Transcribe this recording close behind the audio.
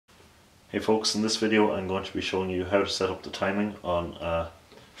Hey folks, in this video I'm going to be showing you how to set up the timing on a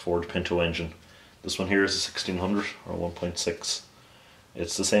Ford Pinto engine. This one here is a 1600 or 1.6.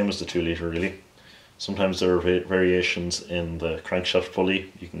 It's the same as the 2 litre really. Sometimes there are variations in the crankshaft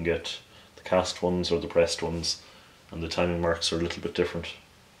pulley. You can get the cast ones or the pressed ones, and the timing marks are a little bit different.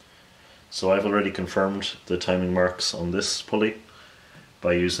 So I've already confirmed the timing marks on this pulley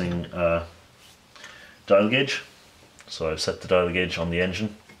by using a dial gauge. So I've set the dial gauge on the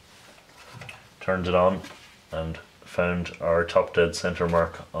engine, turned it on, and found our top dead center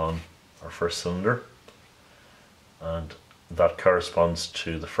mark on our first cylinder, and that corresponds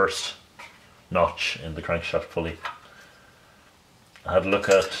to the first notch in the crankshaft pulley. I had a look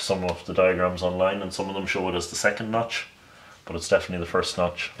at some of the diagrams online and some of them show it as the second notch, but it's definitely the first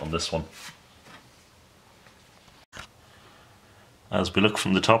notch on this one. As we look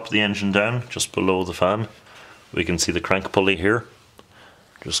from the top of the engine down, just below the fan, we can see the crank pulley here.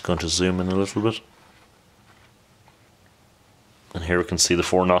 Just going to zoom in a little bit. And here we can see the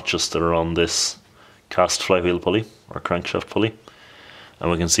 4 notches that are on this cast flywheel pulley, or crankshaft pulley.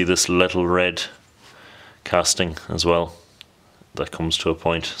 And we can see this little red casting as well that comes to a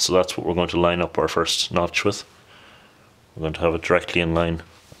point. So that's what we're going to line up our first notch with. We're going to have it directly in line.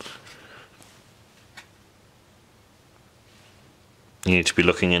 You need to be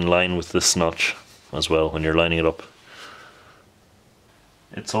looking in line with this notch as well when you're lining it up.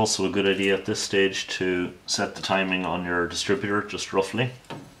 It's also a good idea at this stage to set the timing on your distributor just roughly,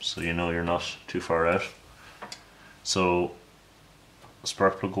 so you know you're not too far out. So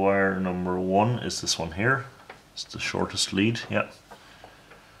spark plug wire number 1 is this one here. It's the shortest lead, yeah.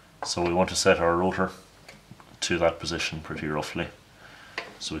 So we want to set our rotor to that position pretty roughly.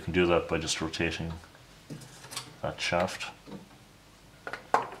 So we can do that by just rotating that shaft.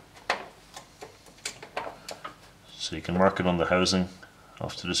 So you can mark it on the housing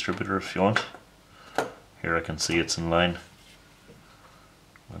of the distributor if you want. Here I can see it's in line.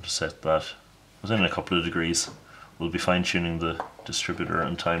 I'm going to set that within a couple of degrees. We'll be fine tuning the distributor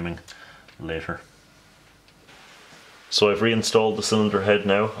and timing later. So I've reinstalled the cylinder head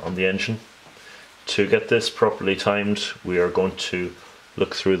now on the engine. To get this properly timed, we are going to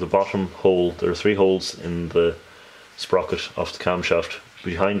look through the bottom hole. There are 3 holes in the sprocket of the camshaft.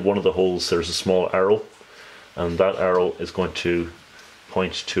 Behind one of the holes there's a small arrow, and that arrow is going to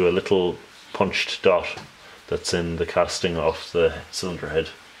point to a little punched dot that's in the casting of the cylinder head.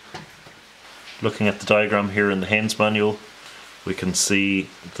 Looking at the diagram here in the Haynes manual, we can see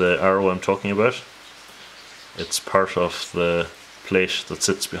the arrow I'm talking about. It's part of the plate that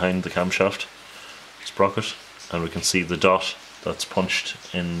sits behind the camshaft sprocket, and we can see the dot that's punched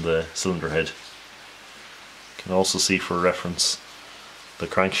in the cylinder head. You can also see for reference the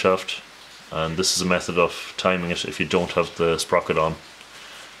crankshaft, and this is a method of timing it if you don't have the sprocket on.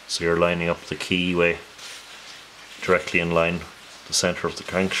 So you're lining up the keyway directly in line, the center of the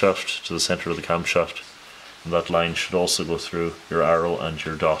crankshaft to the center of the camshaft, and that line should also go through your arrow and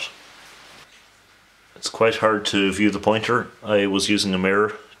your dot. It's quite hard to view the pointer. I was using a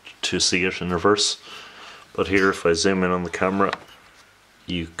mirror to see it in reverse, but here if I zoom in on the camera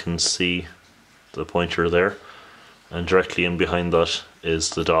you can see the pointer there, and directly in behind that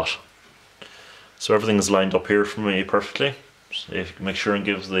is the dot. So everything is lined up here for me perfectly. So if you can make sure and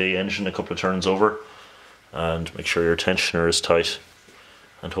give the engine a couple of turns over, and make sure your tensioner is tight,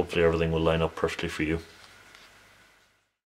 and hopefully everything will line up perfectly for you.